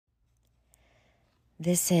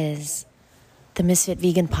This is the Misfit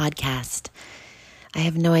Vegan Podcast. I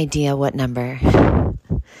have no idea what number.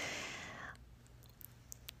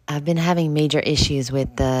 I've been having major issues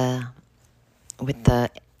with the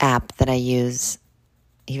app that I use,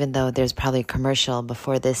 even though there's probably a commercial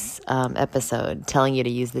before this episode telling you to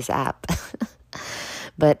use this app.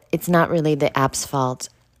 But it's not really the app's fault.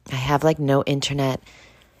 I have no internet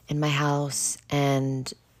in my house,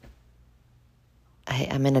 and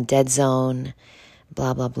I'm in a dead zone,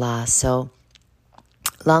 blah, blah, blah. So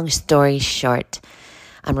long story short,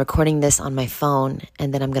 I'm recording this on my phone,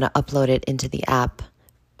 and then I'm going to upload it into the app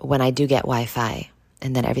when I do get Wi-Fi,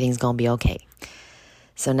 and then everything's going to be okay.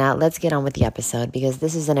 So now let's get on with the episode, because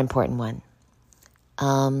this is an important one.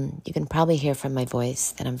 You can probably hear from my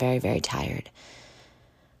voice that I'm very, very tired.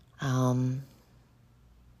 I've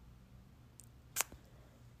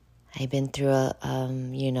been through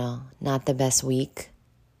not the best week,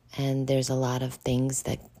 and there's a lot of things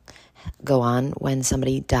that go on when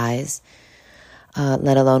somebody dies,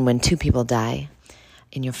 let alone when two people die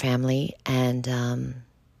in your family, and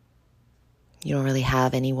you don't really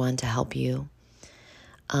have anyone to help you.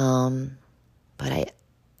 But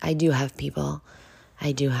I do have people.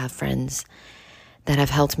 I do have friends that have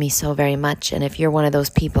helped me so very much, and if you're one of those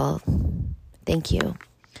people, thank you.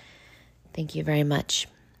 Thank you very much.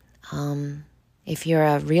 If you're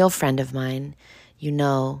a real friend of mine, you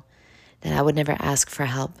know that I would never ask for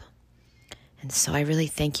help. And so I really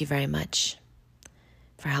thank you very much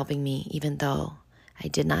for helping me, even though I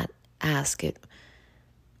did not ask it.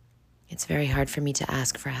 It's very hard for me to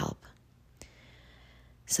ask for help.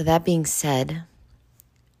 So that being said,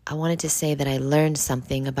 I wanted to say that I learned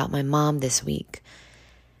something about my mom this week,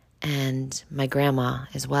 and my grandma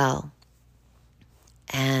as well.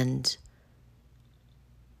 And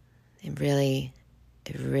it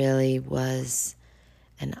really was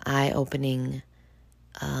an eye-opening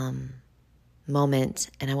moment,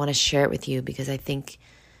 and I want to share it with you because I think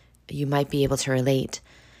you might be able to relate,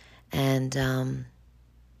 and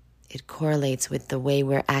it correlates with the way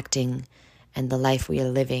we're acting and the life we are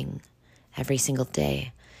living every single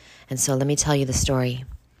day. And so let me tell you the story.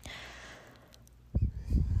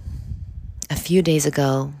 A few days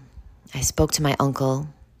ago, I spoke to my uncle.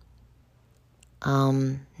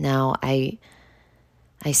 Now I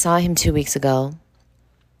saw him 2 weeks ago,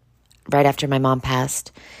 right after my mom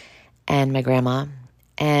passed, and my grandma,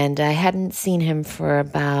 and I hadn't seen him for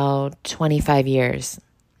about 25 years.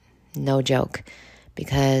 No joke,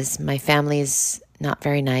 because my family's not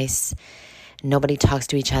very nice. Nobody talks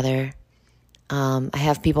to each other. I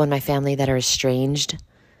have people in my family that are estranged,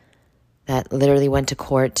 that literally went to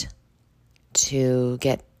court to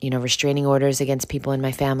get, restraining orders against people in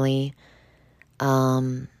my family.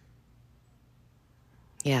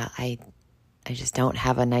 I just don't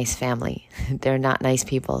have a nice family. They're not nice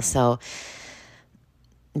people. So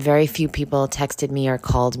very few people texted me or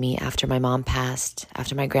called me after my mom passed,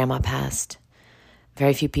 after my grandma passed.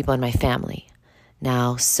 Very few people in my family.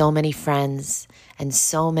 Now, so many friends and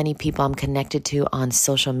so many people I'm connected to on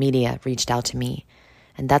social media reached out to me.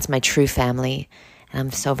 And that's my true family. And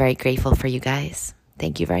I'm so very grateful for you guys.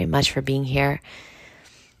 Thank you very much for being here.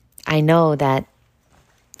 I know that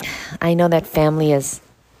family is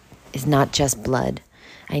not just blood.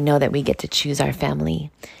 I know that we get to choose our family.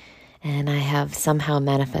 And I have somehow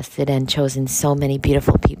manifested and chosen so many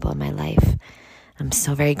beautiful people in my life. I'm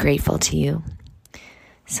so very grateful to you.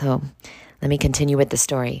 So let me continue with the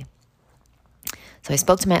story. So I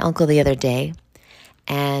spoke to my uncle the other day,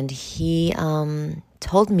 and he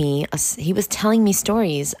told me, he was telling me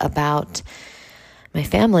stories about my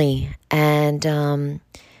family, and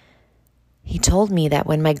he told me that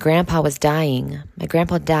when my grandpa was dying, my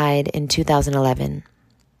grandpa died in 2011.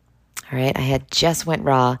 All right, I had just went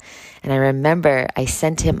raw, and I remember I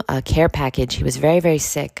sent him a care package. He was very, very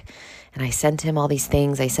sick, and I sent him all these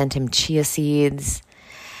things. I sent him chia seeds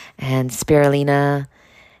and spirulina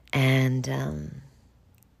and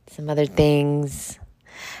some other things.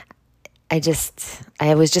 I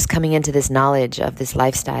was just coming into this knowledge of this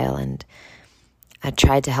lifestyle, and I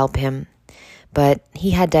tried to help him. But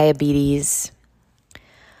he had diabetes.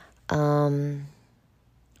 He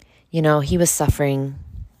was suffering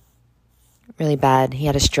really bad. He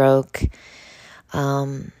had a stroke.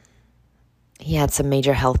 He had some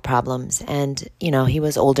major health problems. And, he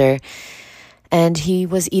was older. And he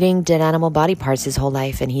was eating dead animal body parts his whole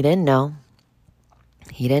life. And he didn't know.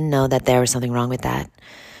 He didn't know that there was something wrong with that.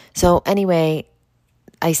 So anyway,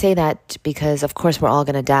 I say that because, of course, we're all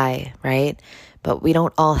going to die, right? But we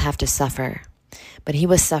don't all have to suffer. But he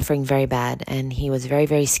was suffering very bad, and he was very,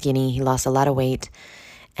 very skinny. He lost a lot of weight,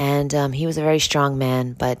 and he was a very strong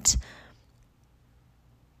man, but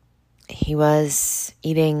he was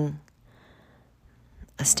eating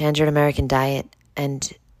a standard American diet,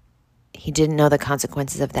 and he didn't know the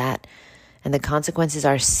consequences of that. And the consequences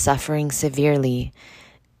are suffering severely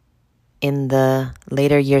in the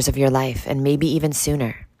later years of your life, and maybe even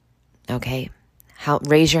sooner. Okay?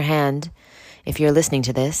 Raise your hand if you're listening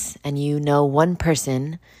to this and you know one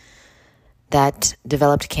person that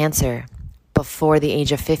developed cancer before the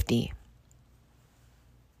age of 50.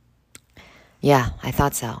 Yeah, I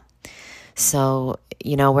thought so. So,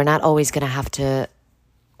 we're not always going to have to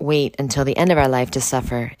wait until the end of our life to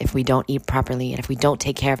suffer if we don't eat properly and if we don't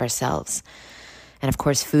take care of ourselves. And of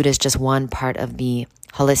course, food is just one part of the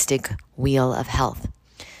holistic wheel of health.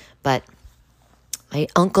 But my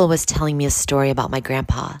uncle was telling me a story about my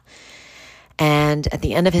grandpa. And at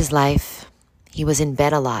the end of his life, he was in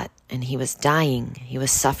bed a lot and he was dying. He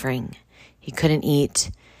was suffering. He couldn't eat.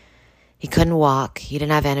 He couldn't walk. He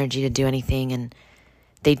didn't have energy to do anything. And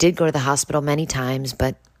they did go to the hospital many times,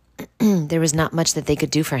 but there was not much that they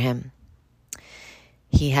could do for him.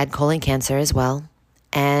 He had colon cancer as well.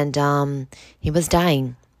 And he was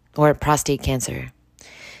dying, or prostate cancer.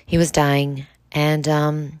 He was dying,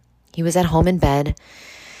 and he was at home in bed.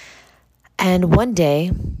 And one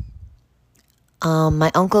day,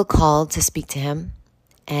 my uncle called to speak to him,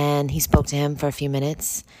 and he spoke to him for a few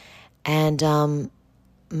minutes. And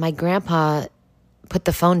my grandpa put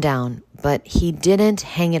the phone down, but he didn't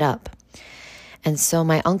hang it up. And so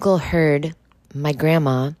my uncle heard my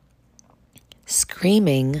grandma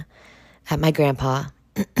screaming at my grandpa,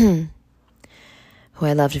 who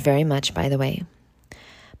I loved very much, by the way.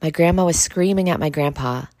 My grandma was screaming at my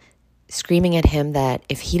grandpa, screaming at him that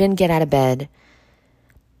if he didn't get out of bed,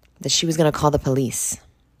 that she was going to call the police.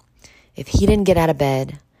 If he didn't get out of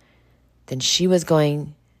bed, then she was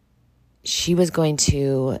going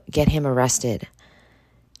to get him arrested.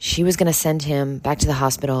 She was going to send him back to the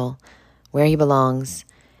hospital where he belongs,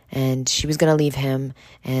 and she was going to leave him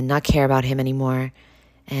and not care about him anymore.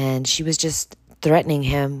 And she was just threatening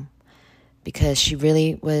him because she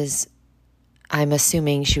really was, I'm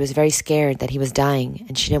assuming she was very scared that he was dying,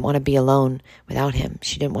 and she didn't want to be alone without him.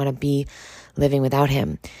 She didn't want to be living without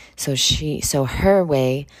him. So her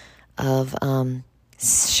way of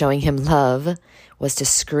showing him love was to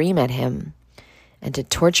scream at him and to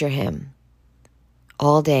torture him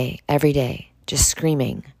all day, every day, just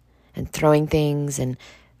screaming and throwing things and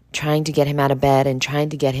trying to get him out of bed and trying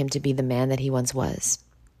to get him to be the man that he once was.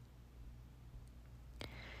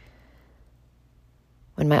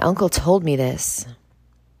 When my uncle told me this,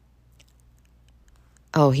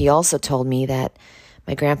 he also told me that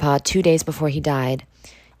my grandpa, 2 days before he died,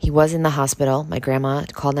 he was in the hospital. My grandma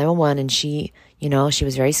called 911, and she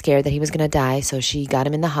was very scared that he was going to die, so she got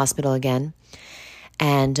him in the hospital again.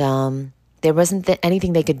 And there wasn't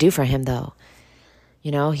anything they could do for him, though.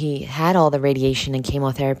 He had all the radiation and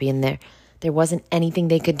chemotherapy, and there wasn't anything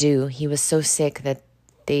they could do. He was so sick that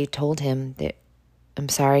they told him that, I'm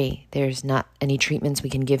sorry, there's not any treatments we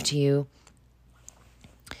can give to you.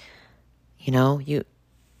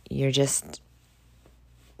 You're just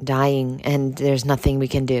dying, and there's nothing we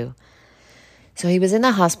can do. So he was in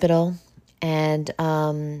the hospital, and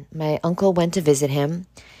my uncle went to visit him,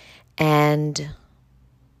 and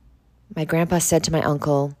my grandpa said to my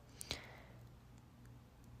uncle,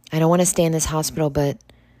 I don't want to stay in this hospital, but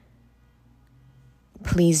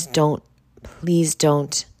please don't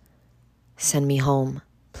send me home.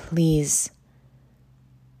 Please.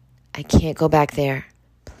 I can't go back there.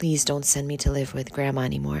 Please don't send me to live with Grandma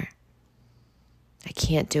anymore. I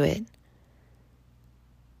can't do it.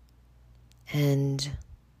 And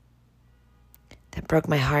that broke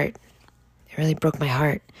my heart. It really broke my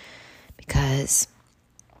heart because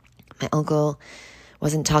my uncle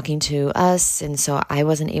wasn't talking to us, and so I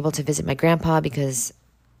wasn't able to visit my grandpa because,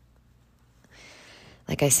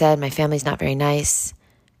 like I said, my family's not very nice,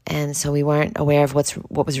 and so we weren't aware of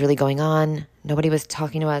what was really going on. Nobody was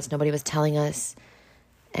talking to us. Nobody was telling us,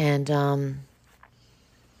 and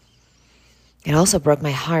it also broke my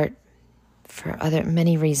heart for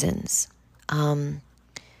many reasons. I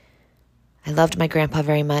loved my grandpa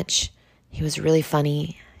very much. He was really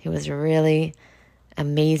funny. He was a really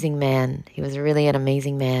amazing man. He was really an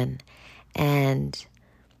amazing man. And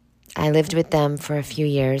I lived with them for a few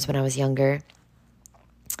years when I was younger.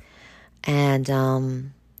 And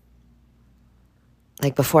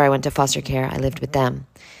before I went to foster care, I lived with them.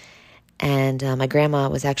 And my grandma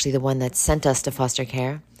was actually the one that sent us to foster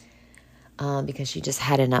care because she just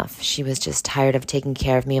had enough. She was just tired of taking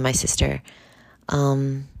care of me and my sister.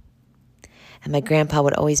 And my grandpa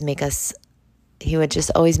would always make us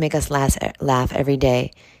laugh every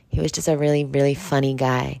day. He was just a really, really funny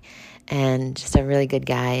guy and just a really good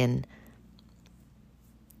guy. And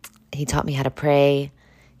He taught me how to pray.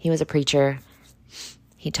 He was a preacher.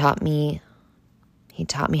 He taught me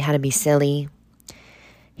how to be silly.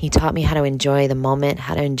 He taught me how to enjoy the moment,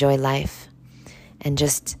 how to enjoy life, and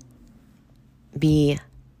just be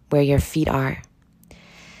where your feet are.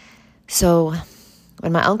 So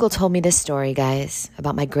when my uncle told me this story, guys,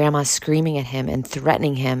 about my grandma screaming at him and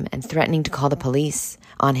threatening to call the police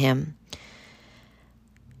on him,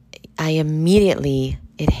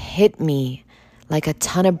 it hit me like a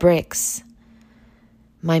ton of bricks.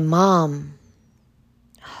 My mom,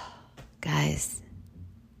 guys,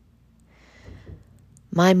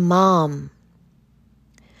 my mom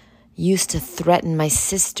used to threaten my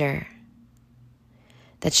sister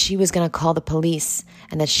that she was going to call the police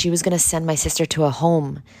and that she was going to send my sister to a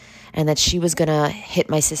home and that she was going to hit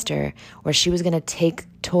my sister, or she was going to take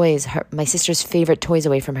my sister's favorite toys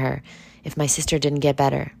away from her if my sister didn't get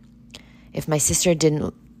better. If my sister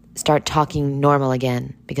didn't start talking normal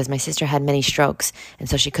again, because my sister had many strokes and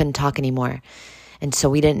so she couldn't talk anymore. And so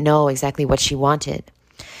we didn't know exactly what she wanted.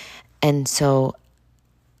 And so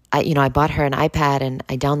I bought her an iPad and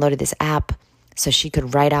I downloaded this app so she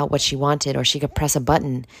could write out what she wanted, or she could press a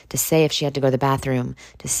button to say if she had to go to the bathroom,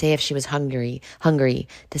 to say if she was hungry,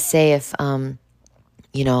 to say if,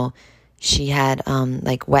 she had,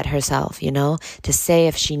 wet herself, to say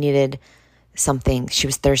if she needed something, she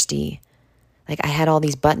was thirsty. Like, I had all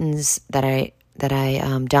these buttons that I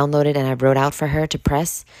downloaded and I wrote out for her to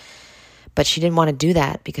press, but she didn't want to do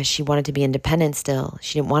that because she wanted to be independent still.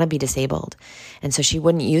 She didn't want to be disabled. And so she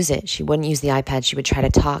wouldn't use it. She wouldn't use the iPad. She would try to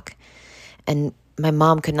talk. And my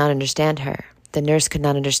mom could not understand her. The nurse could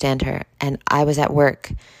not understand her. And I was at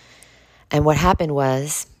work. And what happened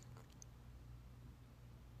was,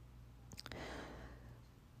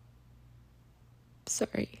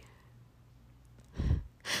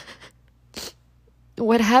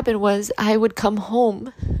 I would come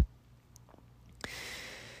home.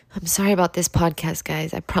 I'm sorry about this podcast,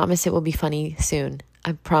 guys. I promise it will be funny soon.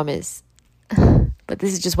 I promise. But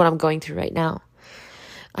this is just what I'm going through right now.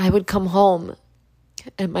 I would come home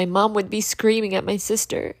and my mom would be screaming at my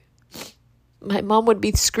sister. My mom would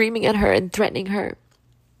be screaming at her and threatening her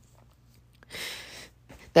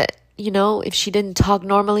that, if she didn't talk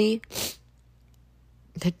normally,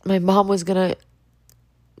 that my mom was going to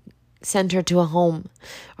send her to a home,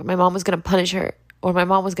 or my mom was going to punish her, or my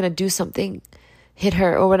mom was going to do something, hit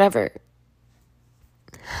her or whatever.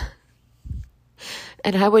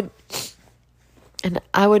 And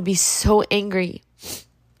I would be so angry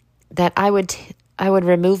that I would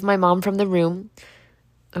remove my mom from the room,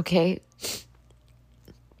 okay?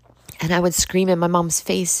 And I would scream at my mom's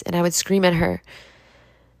face, and I would scream at her.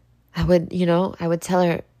 I would tell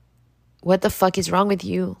her, what the fuck is wrong with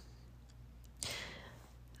you?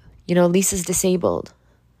 Lisa's disabled.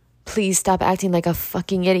 Please stop acting like a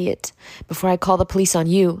fucking idiot before I call the police on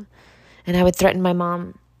you. And I would threaten my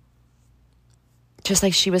mom, just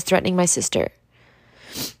like she was threatening my sister.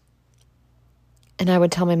 And I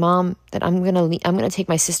would tell my mom that I'm going to take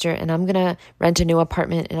my sister and I'm going to rent a new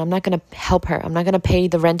apartment and I'm not going to help her. I'm not going to pay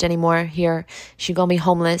the rent anymore here. She's going to be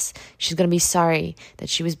homeless. She's going to be sorry that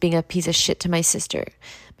she was being a piece of shit to my sister.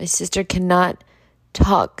 My sister cannot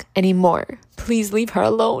talk anymore. Please leave her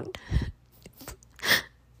alone.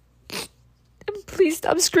 And please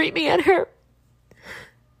stop screaming at her.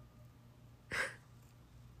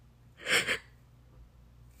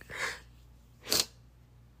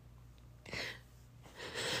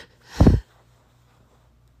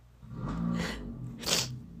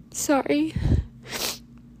 Sorry.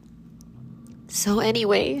 So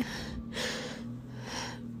anyway,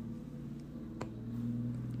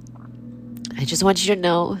 I just want you to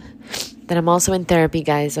know that I'm also in therapy,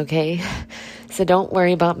 guys, okay? So don't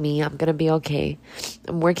worry about me. I'm going to be okay.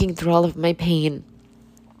 I'm working through all of my pain.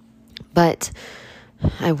 But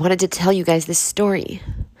I wanted to tell you guys this story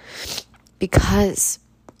because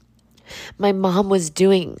my mom was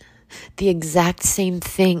doing the exact same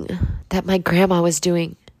thing that my grandma was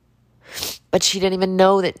doing. But she didn't even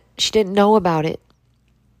know she didn't know about it.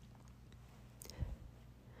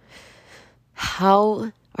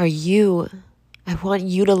 How are you? I want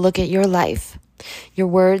you to look at your life, your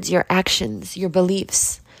words, your actions, your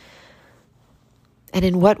beliefs. And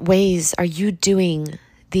in what ways are you doing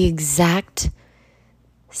the exact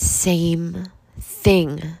same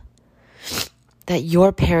thing that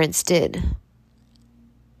your parents did?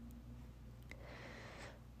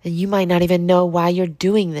 And you might not even know why you're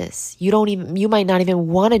doing this. You might not even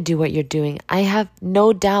want to do what you're doing. I have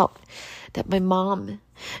no doubt that my mom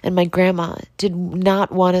and my grandma did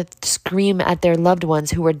not want to scream at their loved ones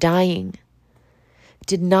who were dying,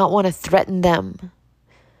 did not want to threaten them.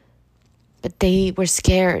 But they were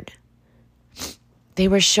scared They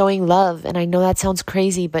were showing love. And I know that sounds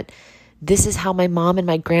crazy, but this is how my mom and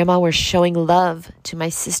my grandma were showing love to my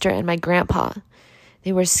sister and my grandpa.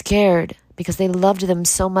 They were scared because they loved them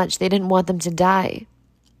so much. They didn't want them to die.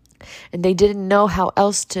 And they didn't know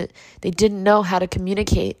they didn't know how to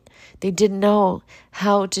communicate. They didn't know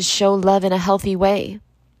how to show love in a healthy way.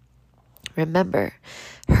 Remember,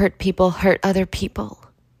 hurt people hurt other people.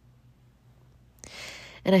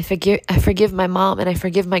 And I forgive my mom, and I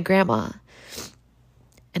forgive my grandma.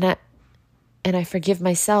 And I forgive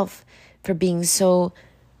myself for being so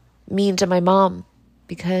mean to my mom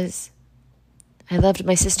because I loved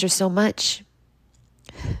my sister so much.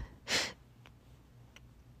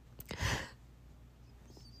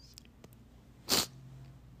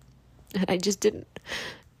 And I just didn't.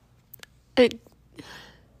 I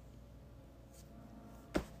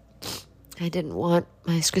didn't want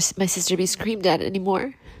my sister to be screamed at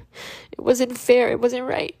anymore. It wasn't fair. It wasn't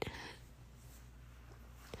right.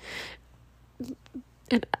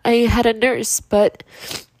 And I had a nurse, but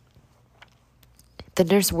the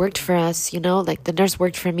nurse worked for us, like the nurse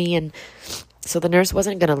worked for me. And so the nurse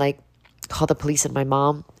wasn't going to call the police on my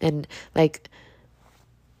mom. And I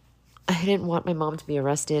didn't want my mom to be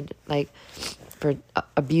arrested, for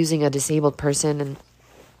abusing a disabled person. And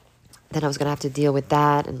then I was going to have to deal with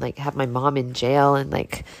that and have my mom in jail. And I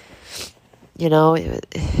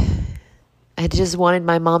just wanted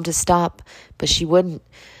my mom to stop, but she wouldn't.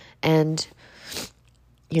 And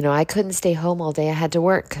I couldn't stay home all day. I had to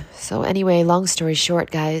work. So anyway, long story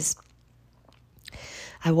short, guys,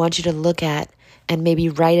 I want you to look at and maybe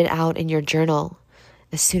write it out in your journal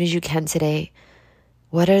as soon as you can today.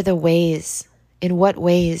 What are the ways, in what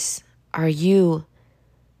ways are you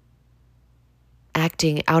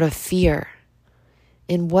acting out of fear?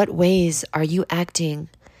 In what ways are you acting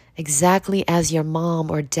exactly as your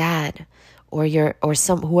mom or dad or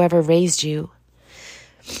whoever raised you?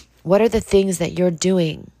 What are the things that you're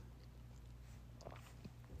doing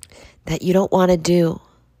that you don't want to do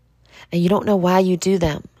and you don't know why you do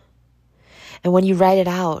them? And when you write it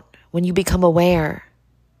out, when you become aware,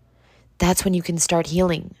 that's when you can start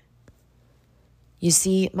healing. You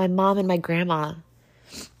see, my mom and my grandma,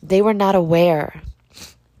 they were not aware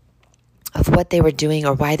of what they were doing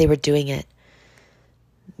or why they were doing it.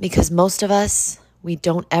 Because most of us, we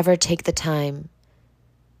don't ever take the time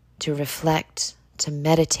to reflect, to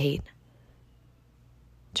meditate,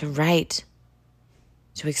 to write,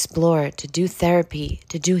 to explore, to do therapy,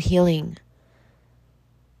 to do healing.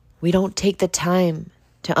 We don't take the time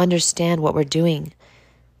to understand what we're doing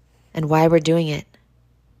and why we're doing it,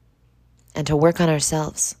 and to work on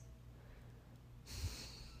ourselves.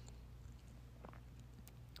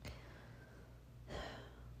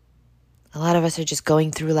 A lot of us are just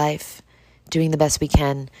going through life, doing the best we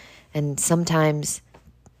can, and sometimes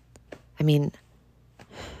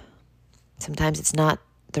it's not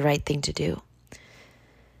the right thing to do.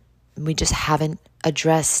 And we just haven't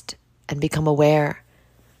addressed and become aware,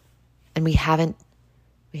 and we haven't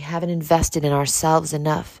invested in ourselves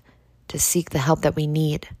enough to seek the help that we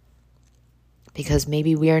need. Because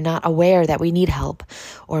maybe we are not aware that we need help,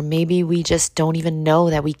 or maybe we just don't even know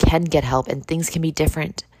that we can get help and things can be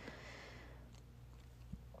different.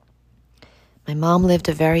 My mom lived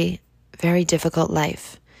a very, very difficult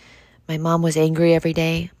life. My mom was angry every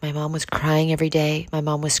day. My mom was crying every day. My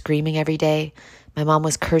mom was screaming every day. My mom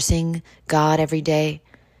was cursing God every day.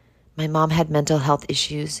 My mom had mental health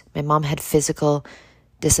issues. My mom had physical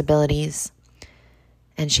disabilities.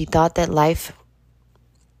 And she thought that life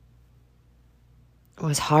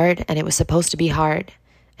was hard, and it was supposed to be hard,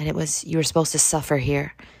 and you were supposed to suffer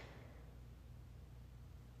here.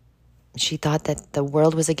 She thought that the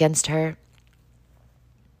world was against her.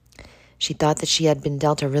 She thought that she had been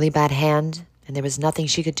dealt a really bad hand, and there was nothing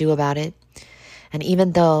she could do about it. And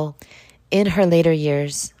even though in her later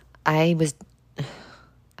years, I was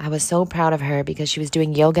so proud of her because she was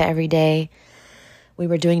doing yoga every day. We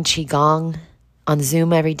were doing Qigong on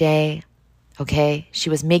Zoom every day. Okay, she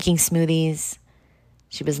was making smoothies.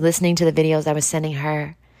 She was listening to the videos I was sending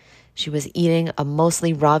her. She was eating a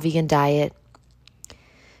mostly raw vegan diet,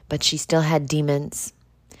 but she still had demons,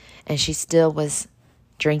 and she still was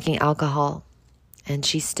drinking alcohol, and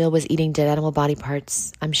she still was eating dead animal body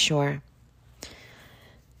parts, I'm sure.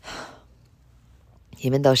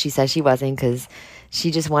 Even though she says she wasn't, because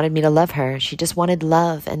she just wanted me to love her. She just wanted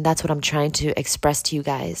love, and that's what I'm trying to express to you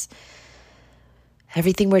guys.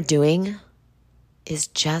 Everything we're doing is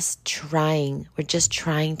just trying. We're just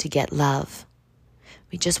trying to get love.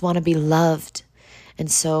 We just want to be loved. And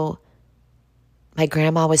so my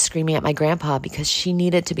grandma was screaming at my grandpa because she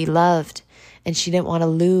needed to be loved, and she didn't want to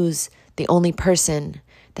lose the only person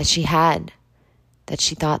that she had that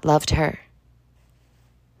she thought loved her.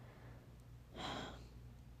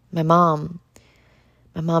 My mom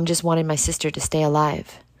just wanted my sister to stay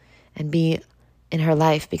alive and be in her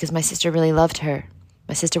life because my sister really loved her.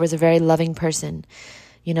 My sister was a very loving person.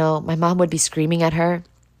 You know, my mom would be screaming at her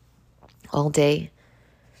all day,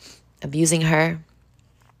 abusing her,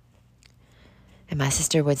 and my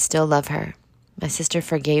sister would still love her. My sister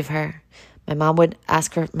forgave her. My mom would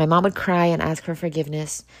cry and ask for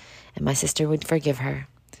forgiveness, and my sister would forgive her.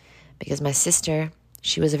 Because my sister,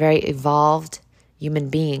 she was a very evolved human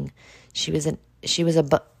being. She was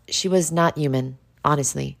not human,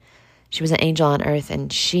 honestly. She was an angel on earth,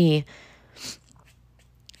 and she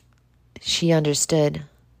understood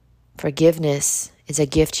forgiveness is a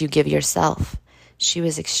gift you give yourself. She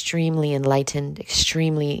was extremely enlightened,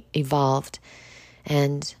 extremely evolved,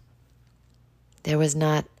 and there was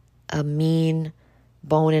not a mean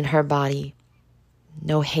bone in her body.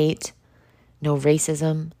 No hate, no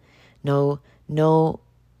racism, no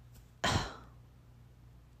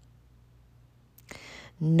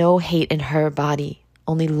hate in her body,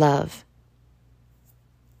 only love.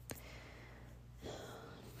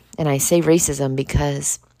 And I say racism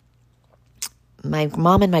because my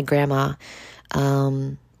mom and my grandma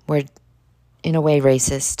were in a way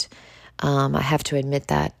racist. I have to admit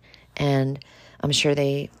that. And I'm sure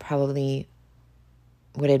they probably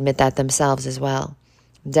would admit that themselves as well.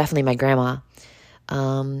 Definitely my grandma.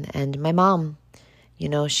 And my mom, you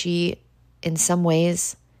know, she in some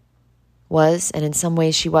ways was, and in some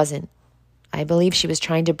ways she wasn't. I believe she was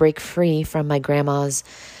trying to break free from my grandma's,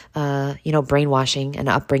 brainwashing and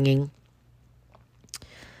upbringing.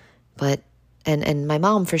 But, and my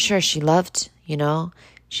mom, for sure, she loved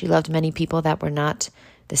many people that were not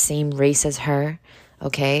the same race as her,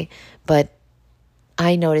 okay? But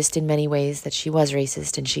I noticed in many ways that she was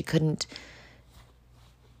racist, and she couldn't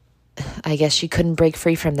break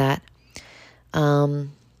free from that. And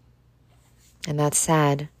that's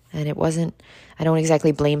sad. And I don't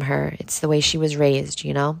exactly blame her. It's the way she was raised,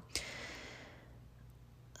 you know?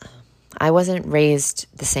 I wasn't raised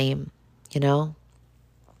the same, you know?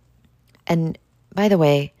 And by the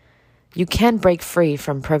way, you can break free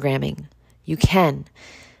from programming. You can.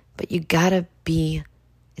 But it's gotta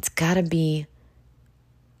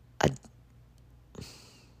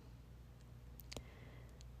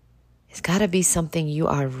be something you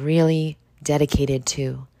are really dedicated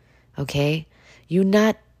to, okay? You're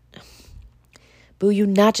not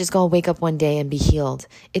just gonna wake up one day and be healed.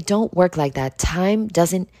 It don't work like that. Time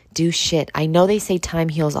doesn't do shit. I know they say time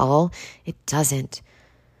heals all. It doesn't.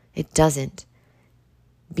 It doesn't.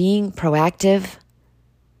 Being proactive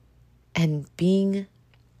and being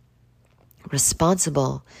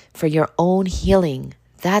responsible for your own healing,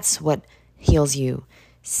 that's what heals you.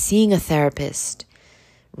 Seeing a therapist,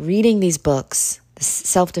 reading these books, the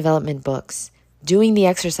self-development books, doing the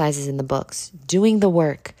exercises in the books, doing the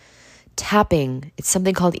work, tapping. It's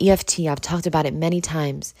something called EFT. I've talked about it many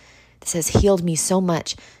times. This has healed me so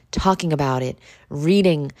much. Talking about it,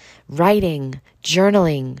 reading, writing,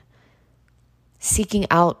 journaling, seeking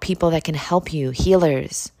out people that can help you,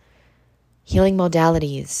 healers, healing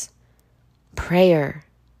modalities, prayer,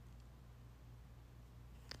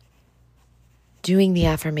 doing the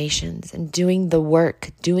affirmations and doing the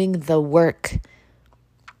work.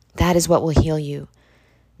 That is what will heal you,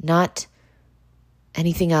 not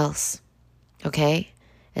anything else, okay?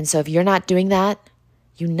 And so if you're not doing that,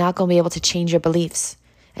 you're not going to be able to change your beliefs.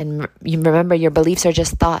 And you remember, your beliefs are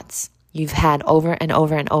just thoughts you've had over and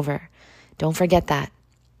over and over. Don't forget that,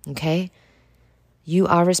 okay? You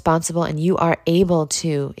are responsible and you are able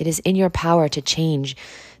to. It is in your power to change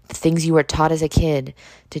the things you were taught as a kid,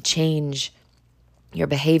 to change your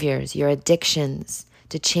behaviors, your addictions,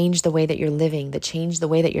 to change the way that you're living, to change the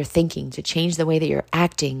way that you're thinking, to change the way that you're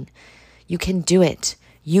acting. You can do it.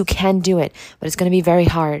 You can do it, but it's going to be very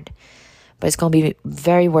hard, but it's going to be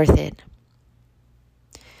very worth it.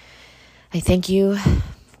 I thank you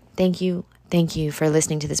for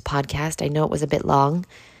listening to this podcast. I know it was a bit long,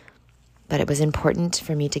 but it was important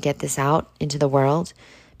for me to get this out into the world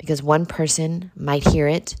because one person might hear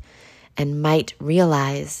it and might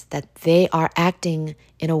realize that they are acting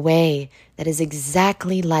in a way that is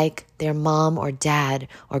exactly like their mom or dad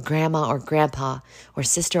or grandma or grandpa or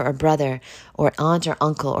sister or brother or aunt or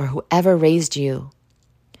uncle or whoever raised you.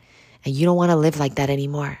 And you don't want to live like that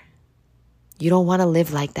anymore. You don't want to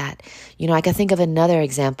live like that. You know, I can think of another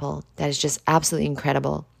example that is just absolutely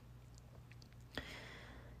incredible.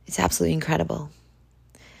 It's absolutely incredible.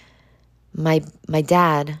 My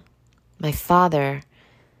dad, my father,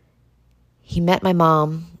 he met my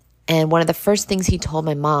mom, and one of the first things he told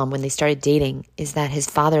my mom when they started dating is that his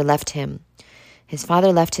father left him. His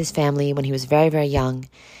father left his family when he was very, very young,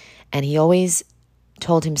 and he always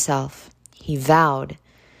told himself, he vowed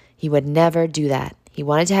he would never do that. He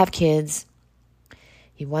wanted to have kids,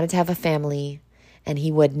 he wanted to have a family, and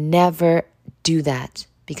he would never do that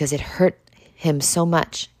because it hurt him so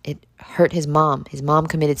much. It hurt his mom. His mom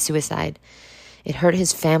committed suicide. It hurt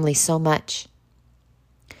his family so much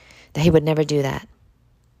that he would never do that.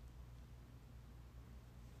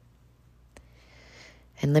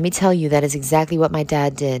 And let me tell you, that is exactly what my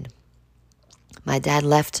dad did. My dad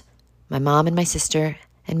left my mom and my sister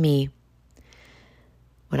and me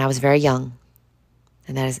when I was very young.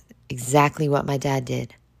 And that is exactly what my dad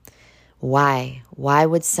did. Why? Why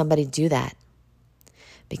would somebody do that?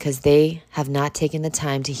 Because they have not taken the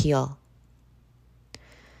time to heal.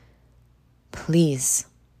 Please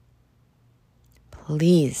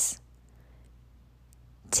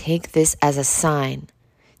take this as a sign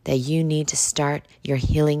that you need to start your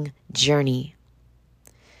healing journey.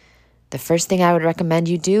 The first thing I would recommend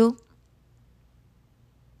you do,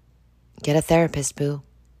 get a therapist, boo.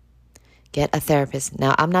 Get a therapist.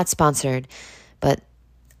 Now, I'm not sponsored, but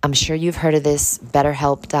I'm sure you've heard of this,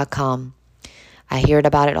 BetterHelp.com. I hear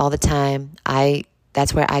about it all the time.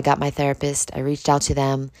 That's where I got my therapist. I reached out to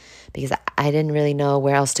them because I didn't really know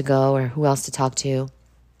where else to go or who else to talk to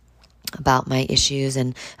about my issues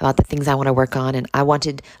and about the things I want to work on. And I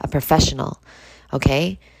wanted a professional,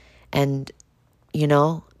 okay? And,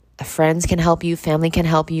 friends can help you, family can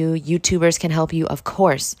help you, YouTubers can help you, of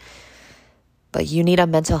course. But you need a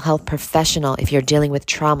mental health professional if you're dealing with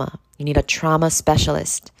trauma. You need a trauma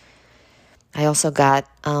specialist. I also got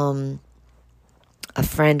a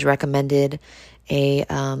friend recommended a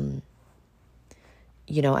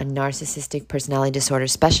narcissistic personality disorder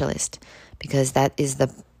specialist, because that is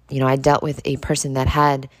I dealt with a person that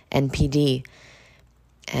had NPD,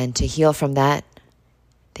 and to heal from that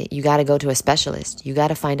you got to go to a specialist. You got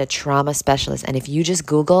to find a trauma specialist. And if you just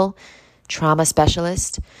Google trauma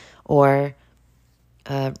specialist or,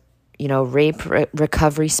 rape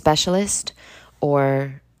recovery specialist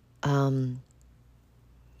or,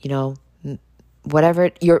 whatever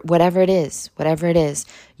it is,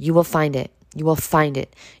 you will find it. You will find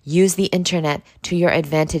it. Use the internet to your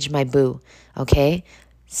advantage, my boo. Okay?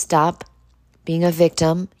 Stop being a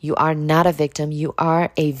victim. You are not a victim. You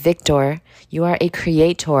are a victor. You are a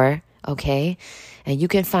creator. Okay? And you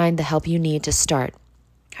can find the help you need to start.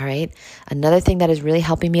 All right? Another thing that is really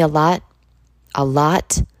helping me a lot,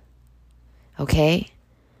 okay,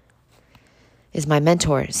 is my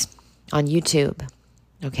mentors on YouTube.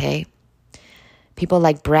 Okay? People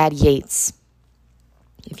like Brad Yates.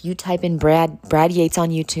 If you type in Brad Yates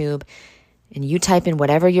on YouTube and you type in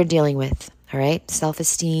whatever you're dealing with, all right,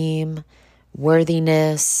 self-esteem,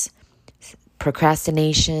 worthiness,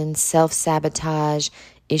 procrastination, self-sabotage,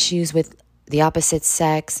 issues with the opposite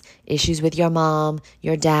sex, issues with your mom,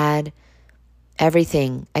 your dad,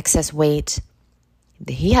 everything, excess weight.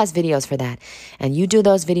 He has videos for that. And you do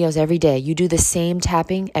those videos every day. You do the same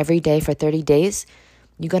tapping every day for 30 days.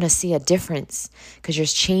 You're going to see a difference because you're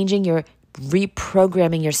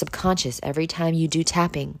reprogramming your subconscious every time you do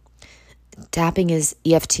tapping. Tapping is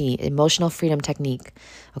EFT, Emotional Freedom Technique,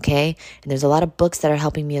 okay? And there's a lot of books that are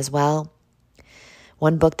helping me as well.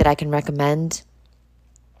 One book that I can recommend,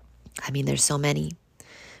 there's so many,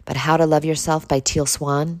 but How to Love Yourself by Teal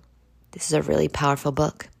Swan. This is a really powerful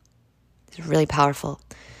book. It's really powerful.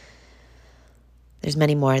 There's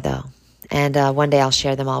many more, though. And one day I'll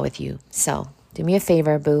share them all with you. So do me a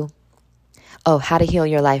favor, boo. Oh, How to Heal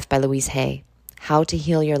Your Life by Louise Hay. How to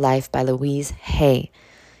Heal Your Life by Louise Hay.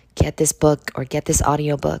 Get this book or get this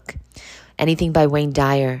audiobook. Anything by Wayne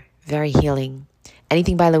Dyer, very healing.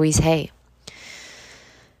 Anything by Louise Hay.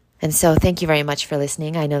 And so thank you very much for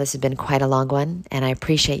listening. I know this has been quite a long one, and I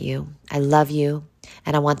appreciate you. I love you,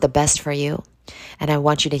 and I want the best for you. And I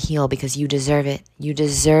want you to heal because you deserve it. You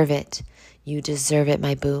deserve it. You deserve it,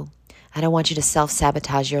 my boo. I don't want you to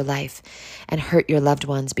self-sabotage your life and hurt your loved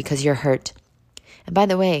ones because you're hurt. And by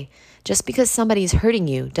the way, just because somebody is hurting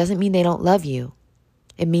you doesn't mean they don't love you.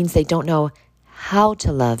 It means they don't know how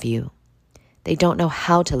to love you. They don't know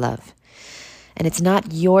how to love. And it's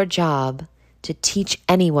not your job to teach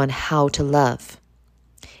anyone how to love.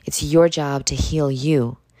 It's your job to heal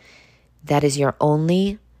you. That is your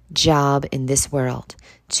only job in this world,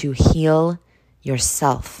 to heal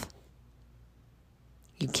yourself.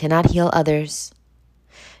 You cannot heal others.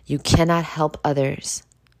 You cannot help others.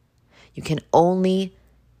 You can only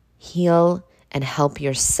heal and help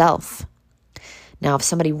yourself. Now, if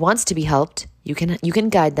somebody wants to be helped, you can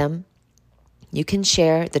guide them. You can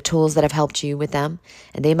share the tools that have helped you with them,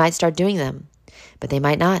 and they might start doing them, but they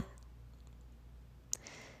might not.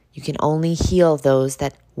 You can only heal those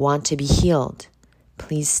that want to be healed.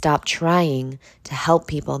 Please stop trying to help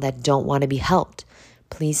people that don't want to be helped.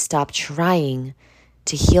 Please stop trying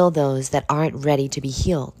to heal those that aren't ready to be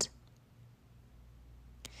healed.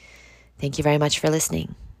 Thank you very much for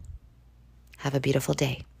listening. Have a beautiful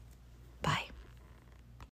day.